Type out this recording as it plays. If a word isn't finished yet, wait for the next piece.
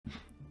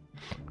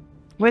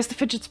Where's the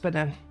fidget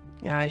spinner?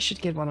 Yeah, I should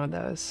get one of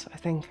those, I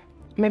think.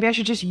 Maybe I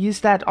should just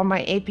use that on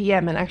my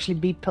APM and actually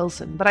beat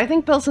Pilsen. But I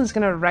think Pilsen's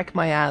gonna wreck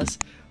my ass.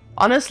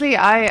 Honestly,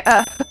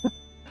 after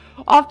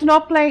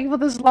not playing for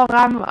this long,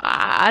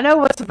 I know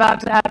what's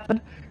about to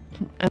happen.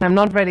 And I'm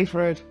not ready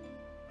for it.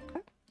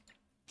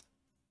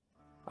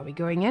 Are we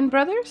going in,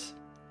 brothers?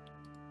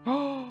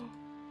 Oh,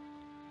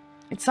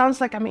 it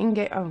sounds like I'm in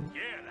game. Oh.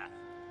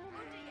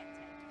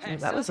 Oh,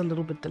 that was a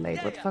little bit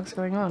delayed. What the fuck's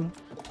going on?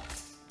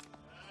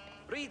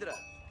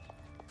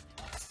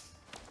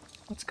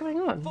 What's going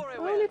on?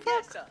 Holy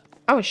fuck.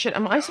 Oh shit,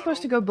 am I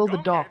supposed to go build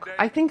a dock?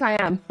 I think I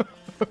am.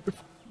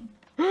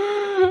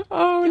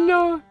 Oh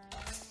no.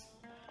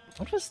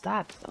 What was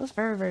that? That was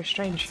very, very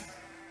strange.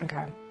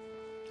 Okay.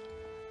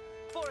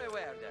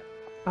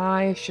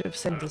 I should have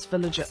sent this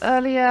villager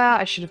earlier.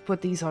 I should have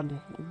put these on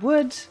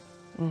wood.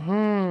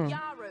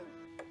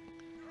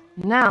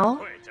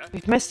 Now,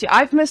 we've missed you.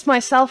 I've missed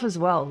myself as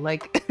well.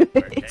 Like,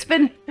 it's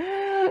been...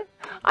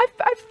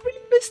 I've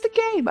really missed the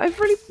game. I've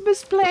really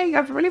missed playing.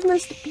 I've really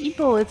missed the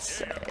people.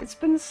 It's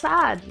been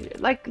sad.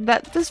 Like,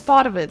 this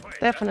part of it,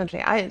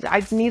 definitely.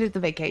 I needed the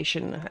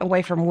vacation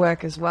away from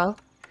work as well.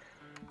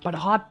 But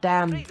hot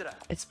damn,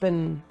 it's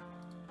been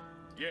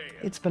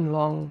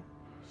long.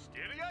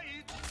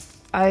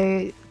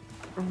 I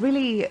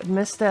really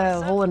missed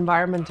the whole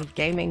environment of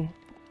gaming.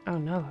 Oh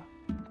no.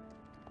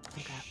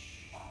 Okay.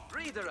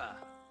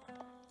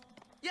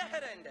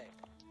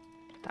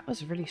 That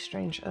was really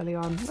strange early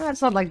on. Well,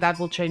 it's not like that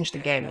will change the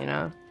game, you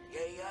know.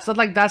 It's not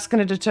like that's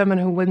gonna determine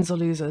who wins or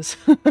loses.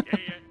 Okay.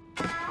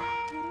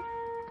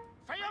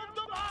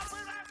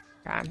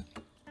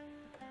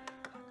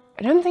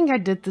 I don't think I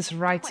did this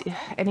right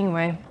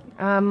anyway.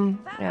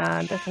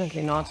 Yeah,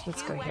 definitely not.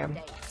 Let's go here.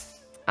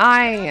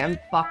 I am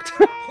fucked.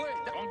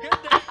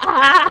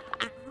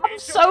 I'm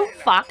so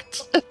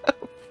fucked.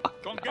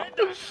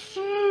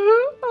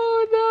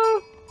 Oh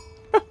no.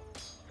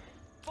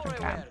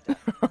 Okay.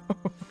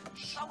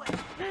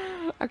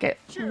 Okay,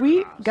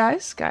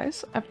 guys,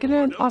 I'm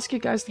gonna ask you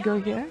guys to go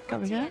here.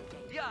 Come here.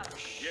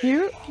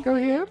 You, go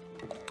here.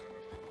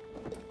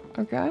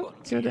 Okay,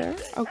 go there.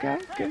 Okay,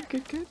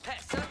 good.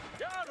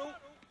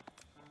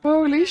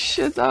 Holy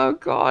shit, oh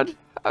god.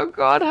 Oh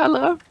god,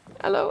 hello.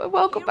 Hello, and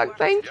welcome back,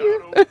 thank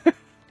you.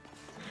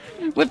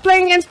 We're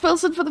playing against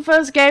Pilsen for the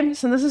first game,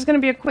 so this is gonna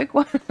be a quick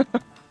one.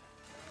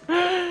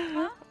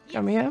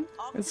 Come here.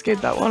 Let's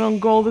get that one on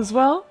gold as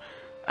well.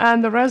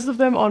 And the rest of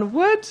them on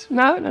wood.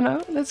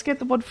 No. Let's get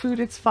them on food,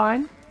 it's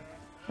fine.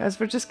 Guys,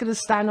 we're just gonna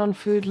stand on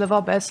food, live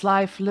our best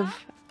life,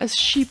 live a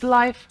sheep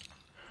life.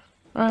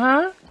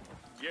 Uh-huh.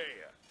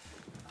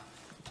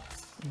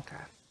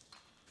 Okay.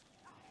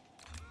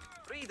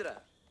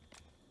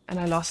 And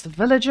I lost the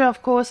villager,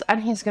 of course,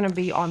 and he's gonna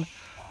be on...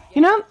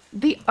 You know,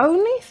 the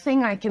only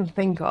thing I can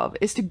think of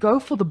is to go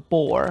for the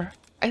boar.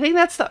 I think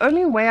that's the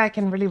only way I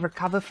can really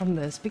recover from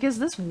this, because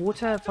this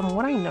water, from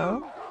what I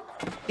know,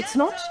 it's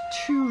not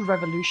too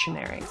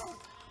revolutionary.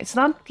 It's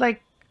not,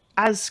 like,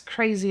 as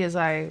crazy as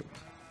I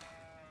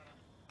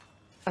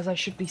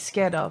should be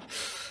scared of.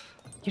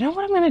 You know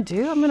what I'm gonna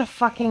do? I'm gonna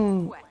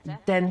fucking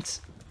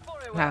dent...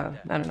 No,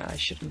 I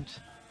shouldn't.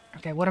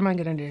 Okay, what am I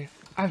gonna do?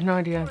 I have no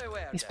idea.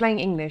 He's playing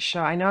English,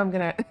 so I know I'm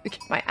gonna get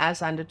my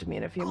ass handed to me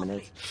in a few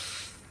minutes.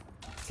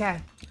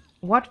 Okay,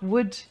 what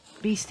would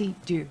Beastie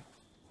do?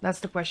 That's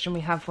the question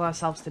we have for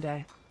ourselves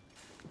today.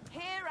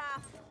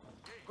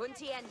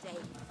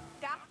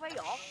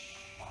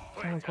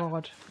 Oh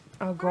god.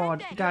 Oh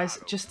god. Guys,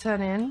 just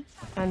turn in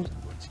and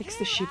fix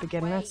the sheep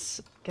again.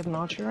 Let's get an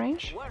archer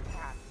range.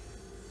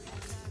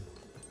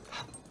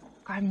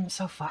 I'm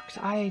so fucked.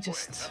 I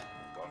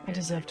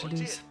deserve to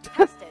lose.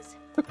 I'm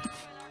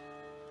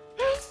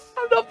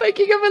not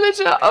making a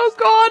villager. Oh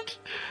god.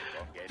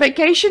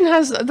 Vacation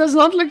does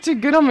not look too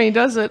good on me,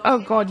 does it? Oh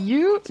god,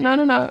 you?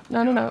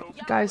 No.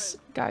 Guys,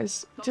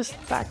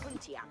 just back.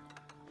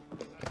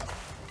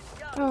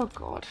 Oh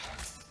god.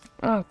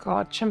 Oh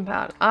god, chimp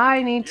out.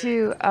 I need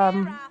to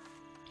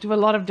do a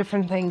lot of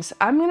different things.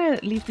 I'm gonna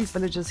leave these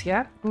villagers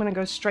here. I'm gonna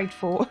go straight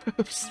for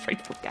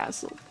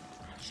castle.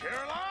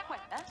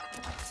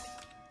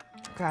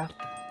 Okay.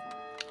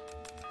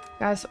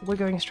 Guys, we're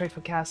going straight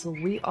for castle.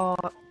 We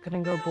are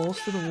gonna go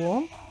balls to the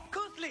wall.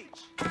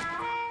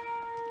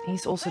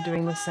 He's also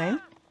doing the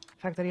same. The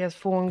fact that he has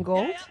 4 in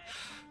gold.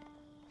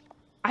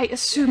 I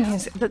assume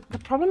the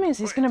problem is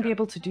he's gonna be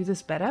able to do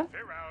this better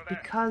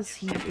because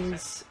he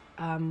is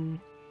on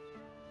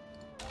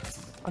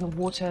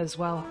water as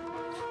well.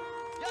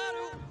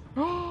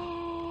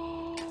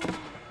 Oh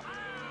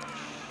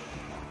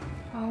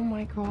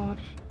my god.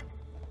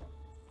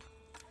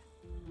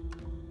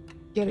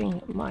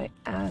 Getting my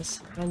ass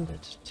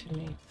handed to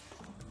me.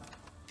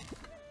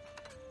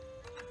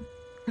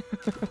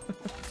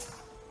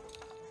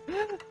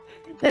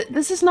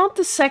 This is not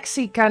the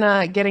sexy kind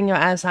of getting your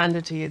ass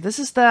handed to you. This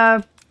is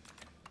the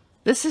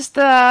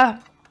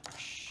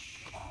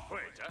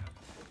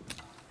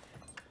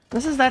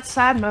that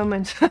sad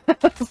moment. I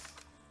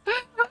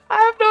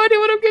have no idea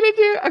what I'm gonna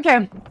do.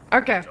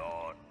 Okay.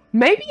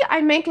 Maybe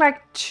I make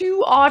like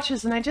 2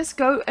 archers and I just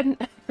go and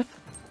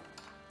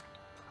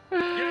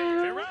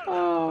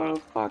Oh,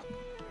 fuck.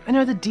 I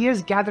know the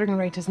deer's gathering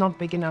rate is not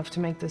big enough to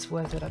make this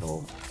worth it at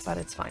all, but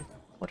it's fine.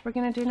 What we're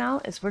gonna do now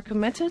is we're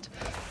committed.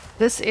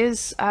 This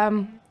is,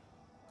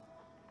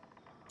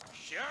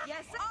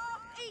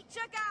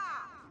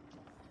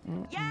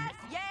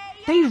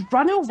 They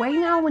run away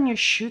now when you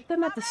shoot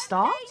them at the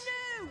start?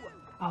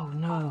 Oh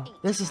no,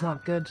 this is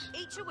not good.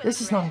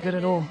 This is not good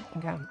at all.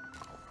 Okay,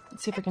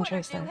 let's see if we can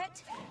chase them.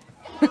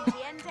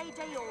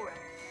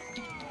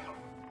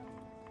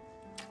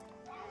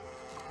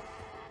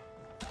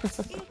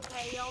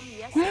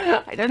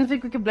 I don't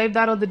think we can blame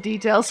that on the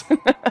details.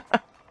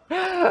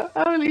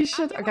 Holy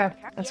shit. Okay,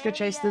 let's go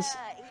chase this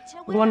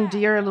one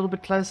deer a little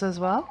bit closer as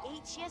well.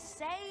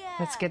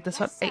 Let's get this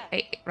one.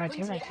 Hey, right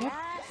here, right here.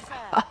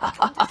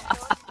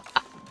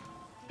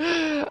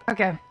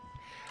 Okay.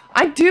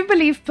 I do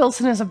believe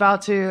Pilsen is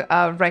about to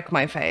wreck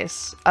my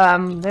face.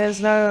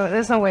 There's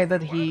no way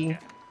that he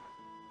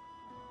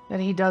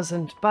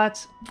doesn't,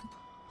 but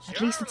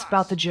at least it's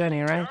about the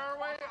journey, right?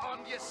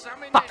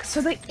 Fuck,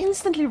 so they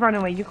instantly run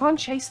away. You can't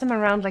chase them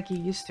around like you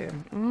used to.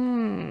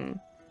 I'm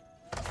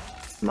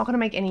not gonna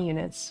make any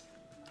units.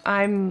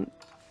 I'm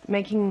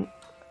making...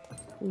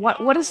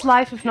 What is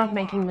life if not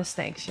making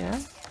mistakes, you know?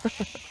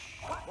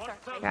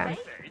 Okay.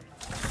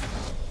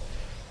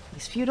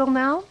 He's feudal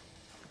now.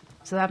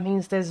 So that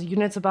means there's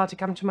units about to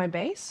come to my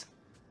base.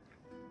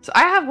 So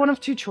I have one of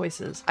two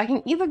choices. I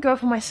can either go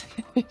for my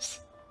cities,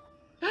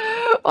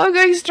 or I'm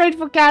going straight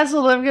for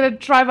castle. I'm gonna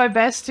try my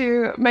best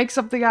to make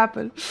something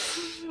happen.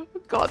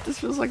 Oh god, this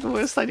feels like the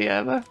worst idea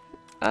ever.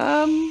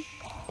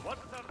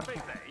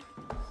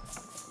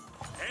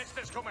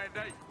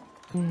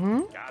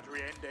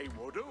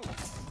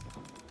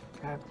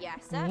 Okay.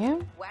 Yeah.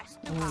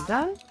 We're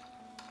done.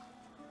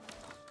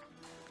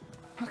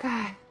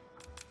 Okay.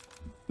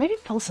 Maybe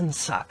Pilsen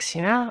sucks,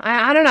 you know?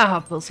 I don't know how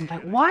Pilsen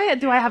plays. Why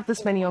do I have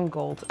this many on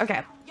gold?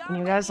 Okay, when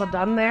you guys are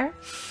done there,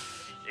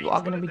 you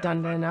are gonna be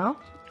done there now.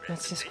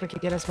 Let's just quickly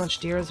get as much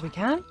deer as we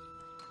can.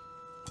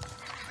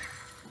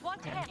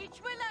 Okay.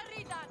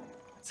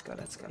 Let's go,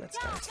 let's go, let's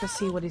go. Let's go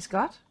see what he's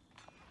got.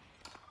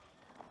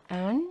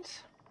 And...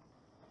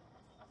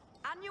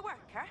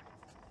 Okay.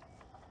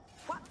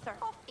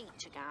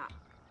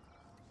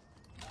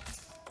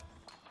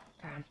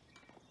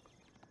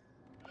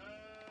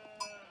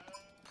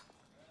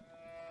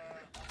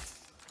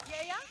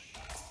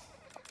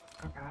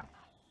 Okay.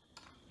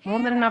 More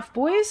than enough,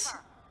 boys.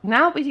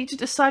 Now we need to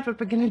decide what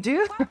we're gonna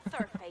do.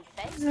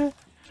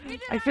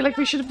 I feel like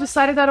we should have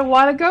decided that a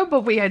while ago,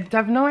 but we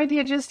have no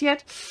idea just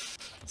yet.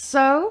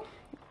 So,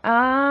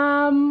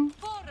 we're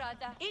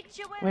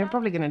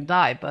probably gonna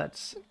die,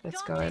 but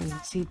let's go and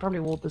see. Probably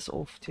ward this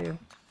off too.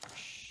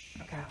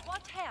 Okay.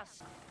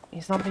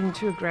 He's not being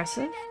too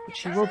aggressive,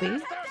 which he will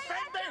be.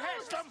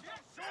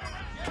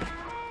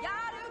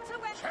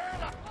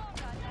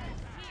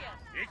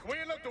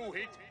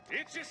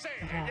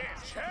 Okay.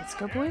 Let's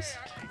go, boys.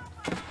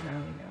 There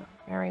we go.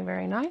 Very,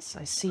 very nice.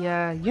 I see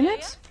a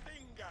unit.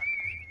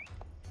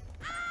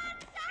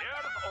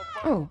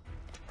 Oh.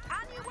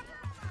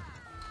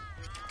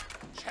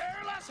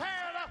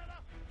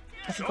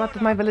 I forgot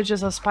that my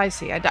villagers are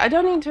spicy. I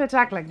don't need to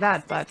attack like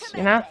that, but,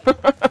 you know.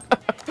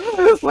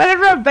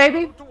 Whatever,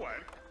 baby.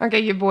 Okay,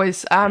 you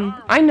boys.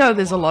 I know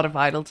there's a lot of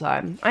idle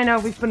time. I know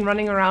we've been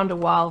running around a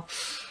while.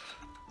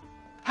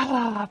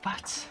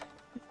 But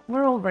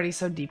we're already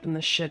so deep in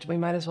this shit. We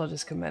might as well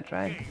just commit,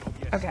 right?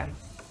 Okay.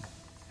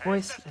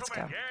 Boys, let's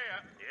go.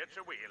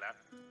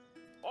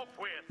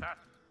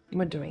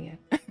 We're doing it.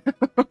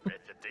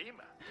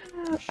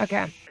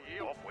 Okay.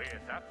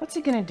 What's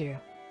he gonna do?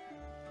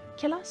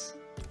 Kill us?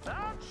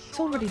 It's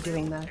already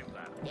doing that.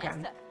 Okay.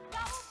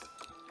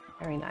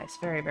 Very nice.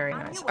 Very, very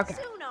nice. Okay.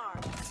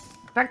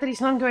 The fact that he's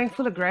not going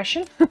full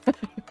aggression,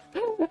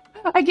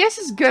 I guess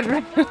is good,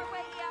 right?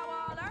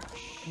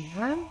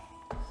 Yeah.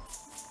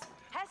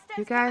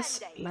 You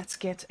guys, let's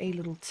get a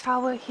little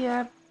tower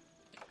here.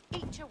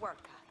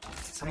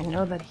 So I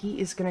know that he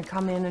is gonna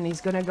come in and he's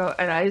gonna go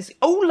and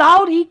oh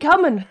loud, he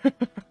coming!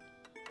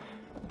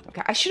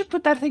 Okay, I should have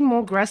put that thing more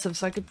aggressive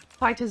so I could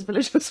fight his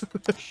villagers.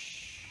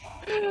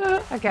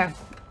 Okay.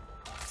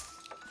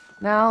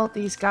 Now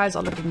these guys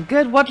are looking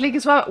good. What league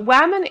is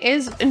Whamenqt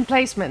is in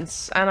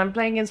placements, and I'm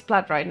playing against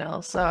Plat right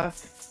now, so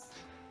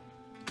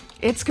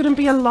it's gonna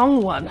be a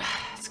long one.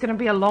 It's gonna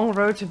be a long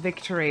road to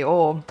victory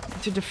or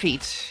to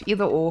defeat,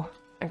 either or.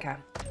 Okay.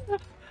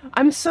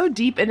 I'm so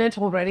deep in it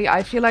already.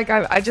 I feel like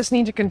I just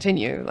need to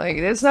continue. Like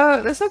there's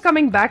no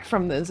coming back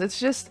from this. It's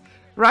just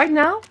right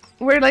now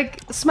we're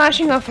like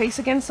smashing our face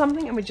against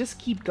something and we just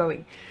keep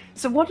going.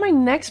 So what my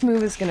next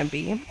move is gonna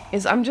be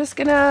is I'm just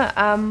gonna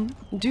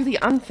do the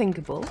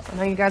unthinkable. I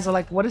know you guys are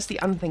like, what is the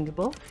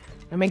unthinkable?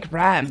 I make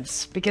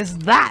rams, because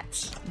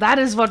that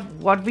is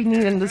what we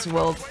need in this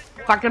world.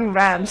 Fucking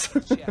rams.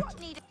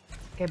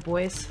 Okay,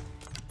 boys,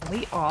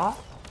 we are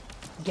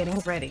getting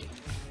ready.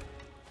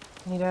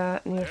 Need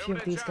a few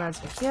of these guys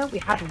over here. We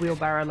have a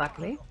wheelbarrow,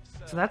 luckily,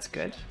 so that's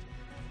good.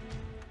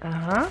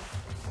 I've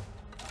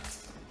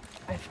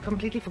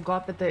completely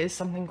forgot that there is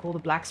something called a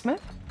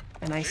blacksmith,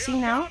 and I see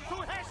now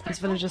These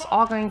villagers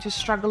are going to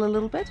struggle a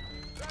little bit.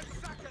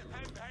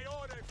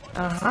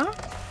 Uh-huh.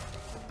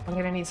 I'm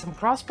gonna need some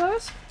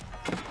crossbows.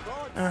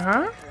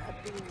 Uh-huh.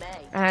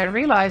 And I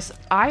realize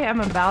I am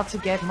about to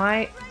get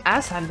my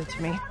ass handed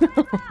to me.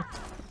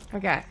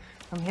 Okay,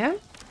 come here.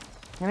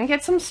 I'm gonna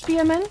get some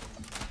spearmen.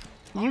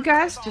 You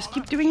guys just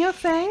keep doing your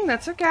thing.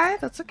 That's okay.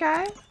 That's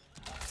okay.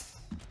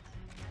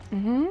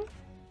 Mm-hmm.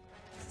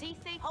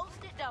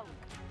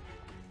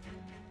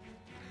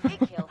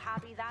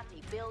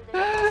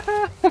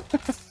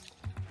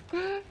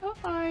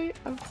 I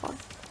am fun.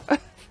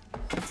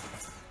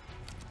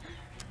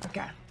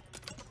 Okay.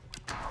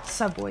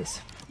 So, boys.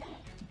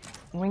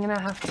 We're gonna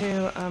have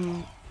to,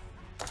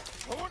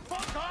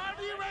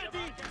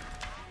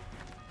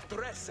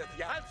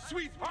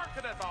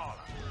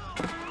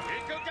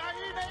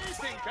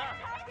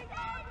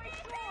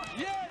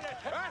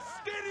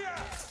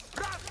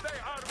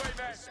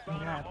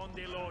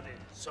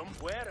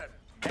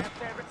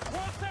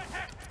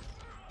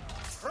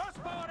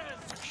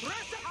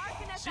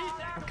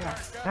 okay,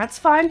 that's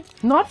fine.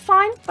 Not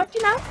fine, but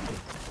you know.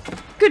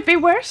 Could be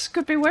worse,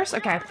 could be worse.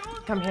 Okay,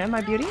 come here,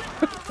 my beauty.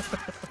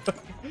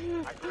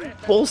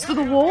 Balls to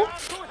the wall.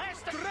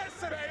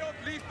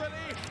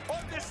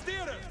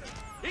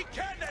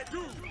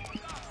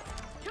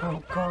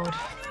 Oh god.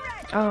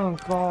 Oh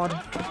god.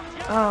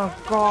 Oh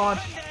god.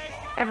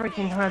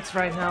 Everything hurts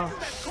right now.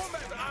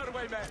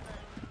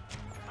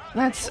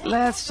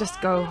 Let's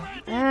just go.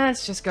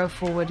 Let's just go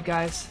forward,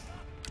 guys.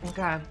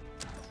 Okay.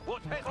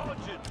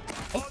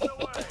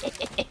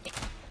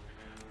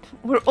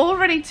 We're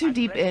already too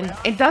deep in.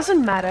 It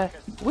doesn't matter.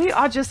 We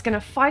are just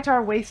gonna fight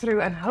our way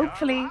through and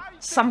hopefully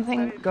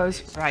something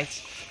goes right.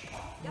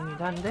 Are we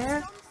done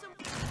there?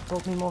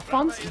 Build me more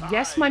fonts.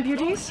 Yes, my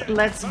beauties.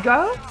 Let's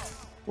go.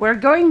 We're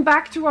going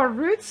back to our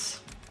roots.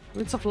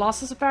 Roots of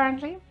losses,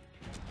 apparently.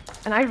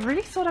 And I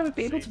really thought I would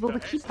be able to build a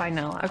keep by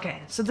now.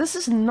 Okay, so this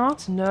is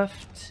not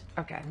nerfed.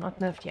 Okay, not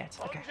nerfed yet.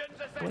 Okay,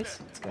 boys,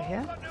 let's go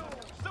here.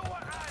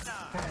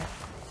 Okay.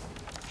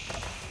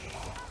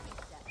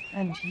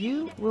 And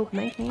you will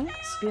make me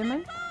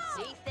spearman.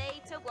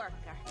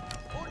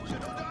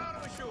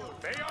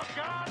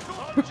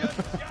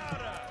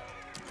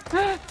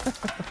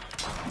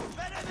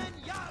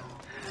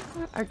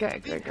 Okay,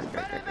 great.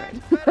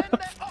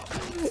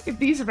 If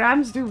these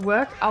rams do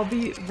work, I'll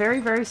be very,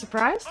 very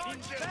surprised.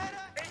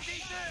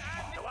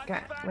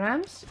 Okay,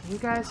 rams, you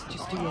guys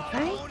just do your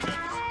thing.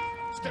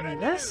 Give me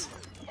this.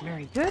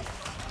 Very good.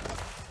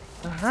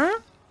 Uh-huh.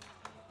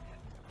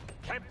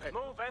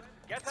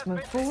 Let's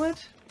move forward.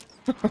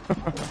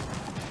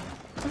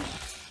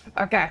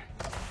 Okay.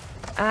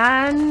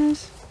 And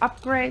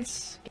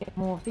upgrades. Get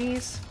more of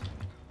these.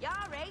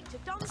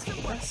 Let's get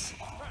this.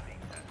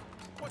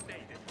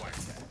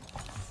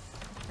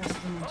 Rest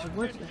of them into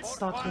wood. Let's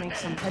start to make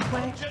some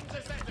headway.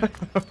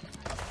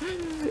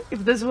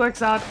 If this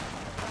works out,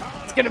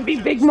 it's gonna be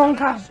big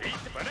monka.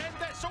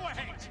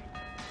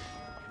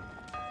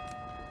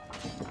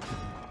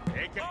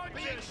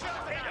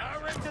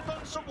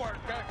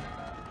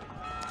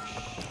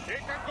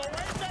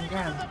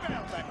 Again.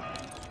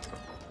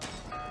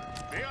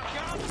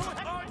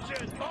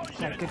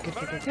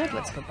 Okay, good.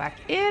 Let's go back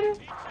in.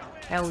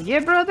 Hell yeah,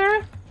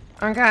 brother.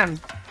 Okay.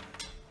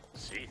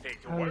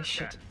 Holy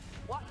shit.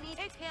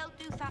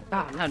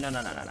 Ah, no.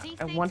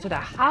 I wanted a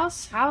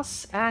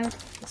house, and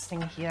this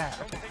thing here.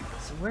 Okay,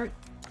 so we're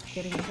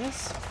getting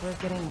this. We're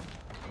getting...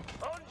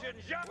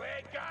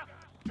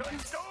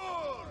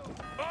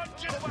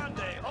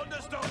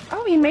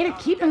 Oh, he made a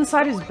keep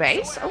inside his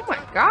base? Oh my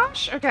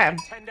gosh. Okay.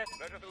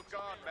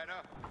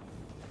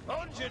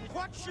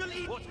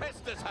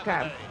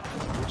 Okay.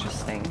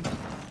 Interesting.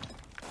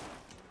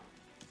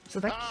 So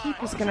that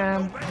keep is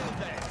gonna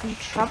be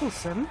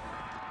troublesome.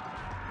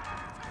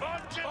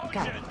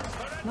 Okay.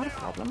 Not a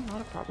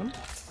problem.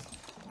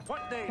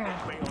 Okay.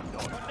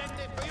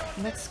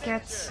 Let's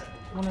get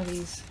one of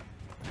these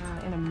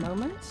in a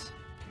moment.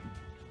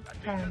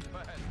 Okay.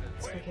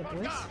 Let's go here,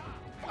 boys.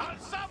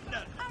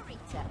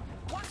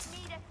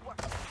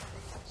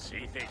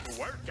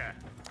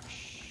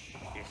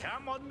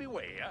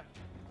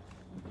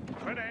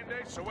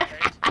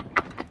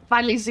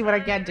 Finally see what I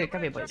can do.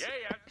 Come here, boys.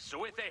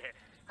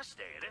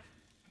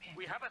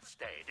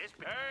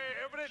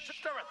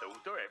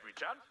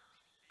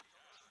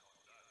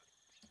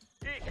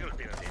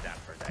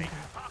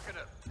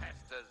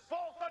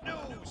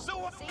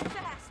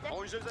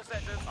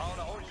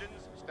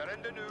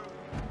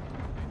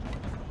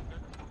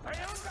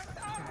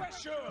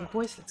 Hey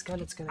boys, let's go. Oh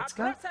my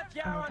god.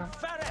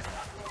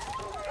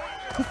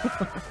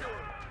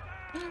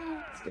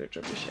 Let's get a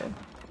trebuchet.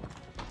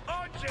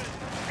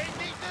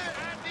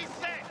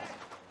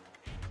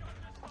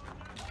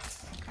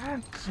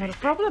 Okay, not a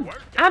problem.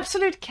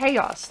 Absolute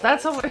chaos.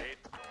 That's how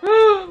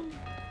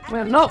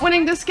we're not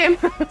winning this game.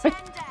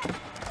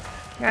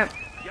 Yeah.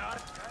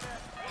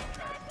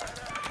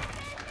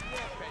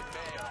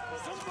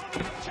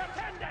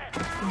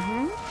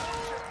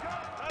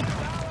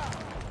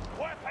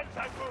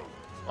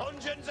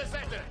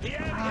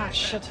 Ah,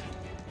 shit.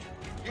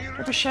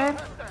 Ricochet.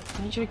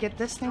 I need you to get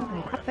this thing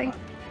and that thing.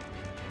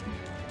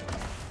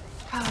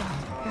 Oh,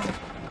 God.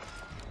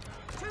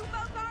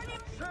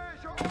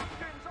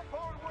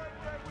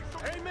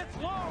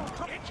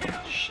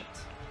 Shit.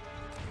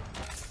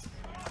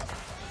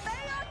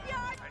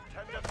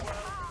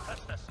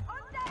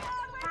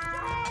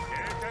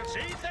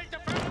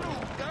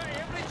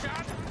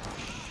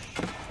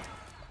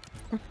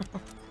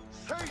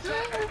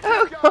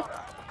 Oh, God.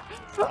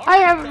 I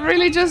am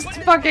really just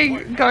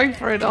fucking going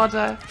for it,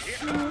 Otter.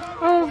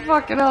 Oh,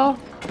 fucking hell.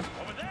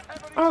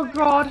 Oh,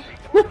 God.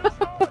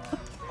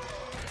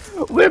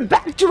 We're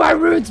back to our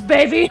roots,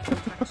 baby.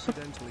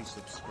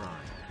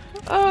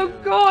 Oh,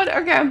 God.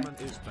 Okay.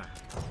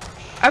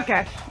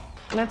 Okay.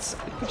 Let's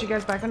put you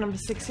guys back on number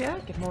 6 here.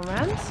 Get more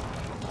rands.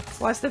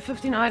 Why is there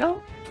 15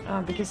 idle?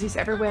 Because he's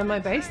everywhere in my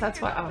base.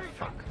 That's why. Oh,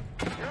 fuck.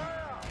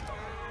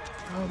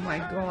 Oh, my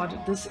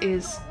God. This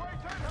is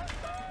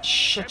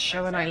shit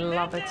show and I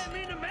love it.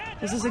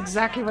 This is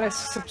exactly what I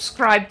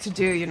subscribed to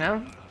do, you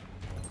know?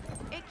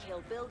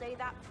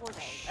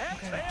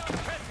 Okay.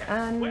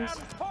 And...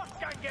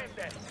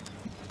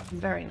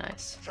 very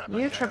nice.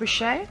 New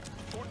trebuchet.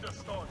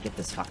 Get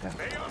this fucker.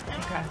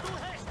 Okay.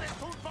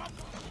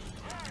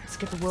 Let's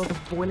get the world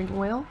of boiling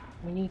oil.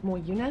 We need more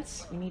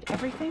units. We need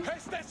everything.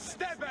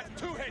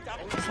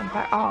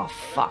 Oh,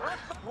 fuck.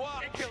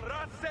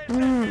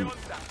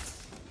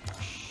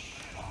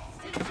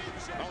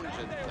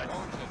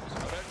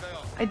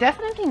 I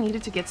definitely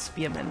needed to get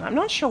spearmen. I'm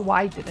not sure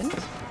why I didn't.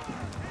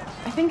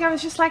 I think I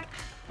was just like,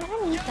 I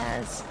don't need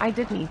those. I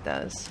did need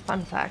those.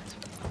 Fun fact.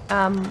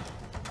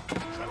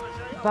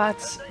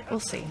 But we'll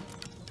see.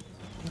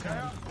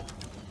 Okay.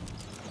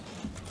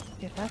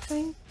 Get that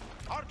thing.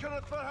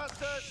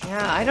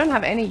 Yeah, I don't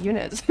have any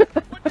units.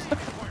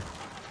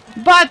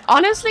 But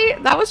honestly,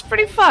 that was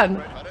pretty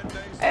fun.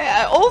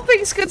 All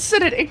things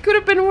considered, it could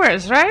have been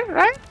worse, right?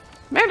 Right?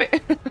 Maybe.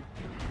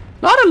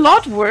 Not a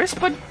lot worse,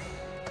 but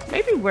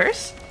maybe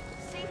worse.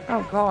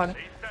 Oh, God.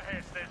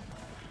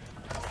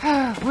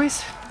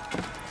 Let's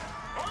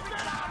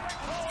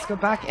go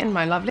back in,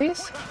 my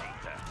lovelies.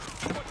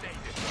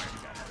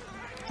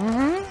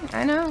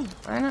 I know,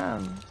 I know.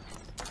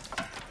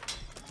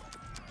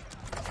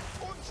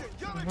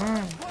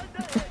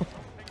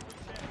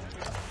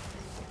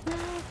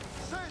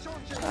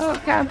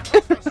 Okay.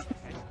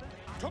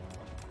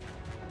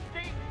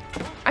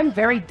 I'm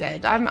very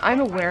dead. I'm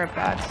aware of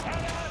that.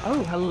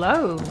 Oh,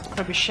 hello,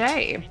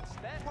 trebuchet.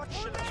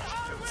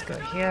 Let's go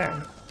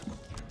here.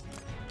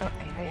 Oh,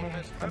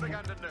 hey, come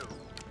here.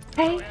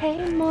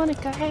 Hey,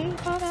 Monica. Hey,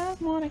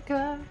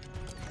 Monica.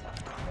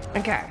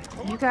 Okay,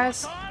 you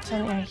guys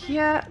turn in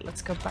here.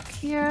 Let's go back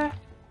here.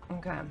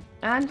 Okay,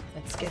 and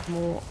let's get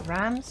more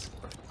rams.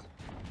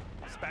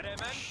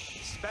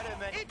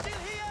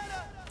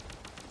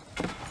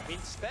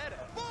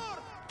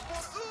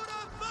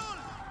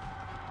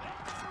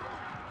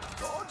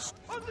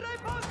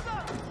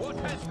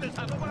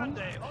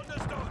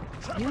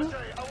 You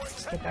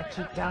just get that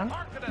keep down.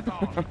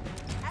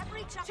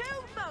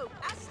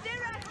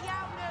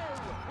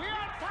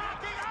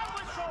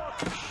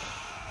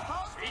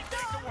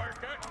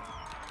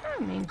 I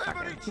mean,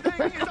 fuck it.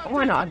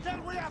 Why not?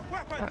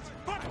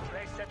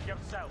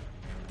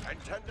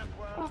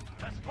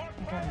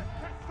 Okay.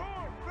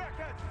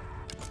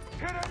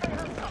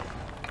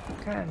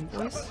 Okay,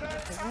 boys.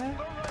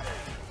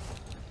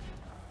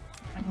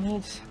 I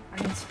need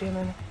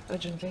spearmen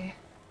urgently.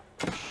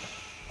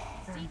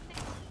 Okay.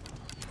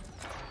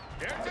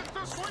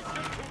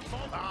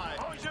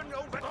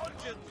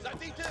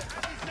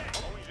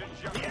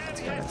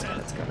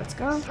 Let's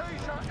go.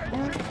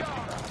 Yeah.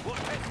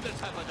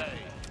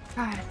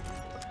 God.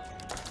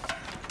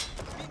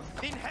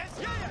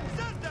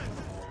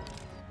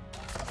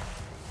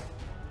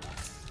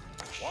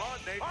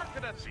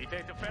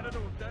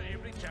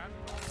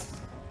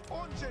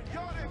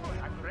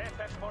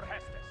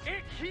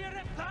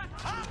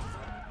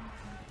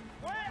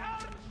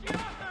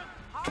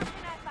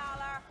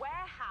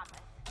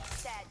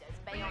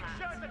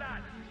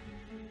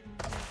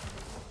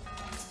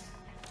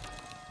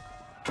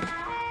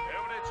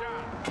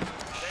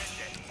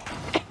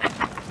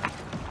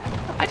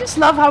 I just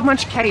love how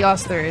much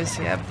chaos there is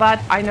here, but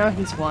I know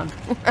he's won.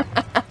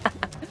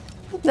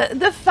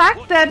 The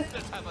fact that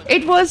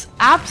it was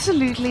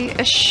absolutely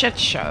a shit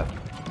show.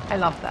 I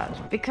love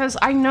that, because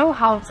I know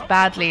how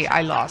badly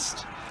I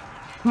lost.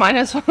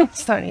 -1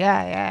 stone,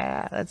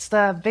 yeah. That's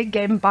the big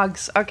game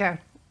bugs. Okay.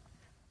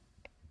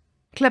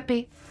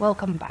 Clippy,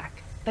 welcome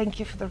back. Thank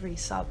you for the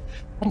resub.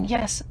 And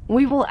yes,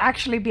 we will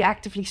actually be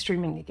actively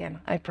streaming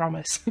again, I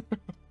promise.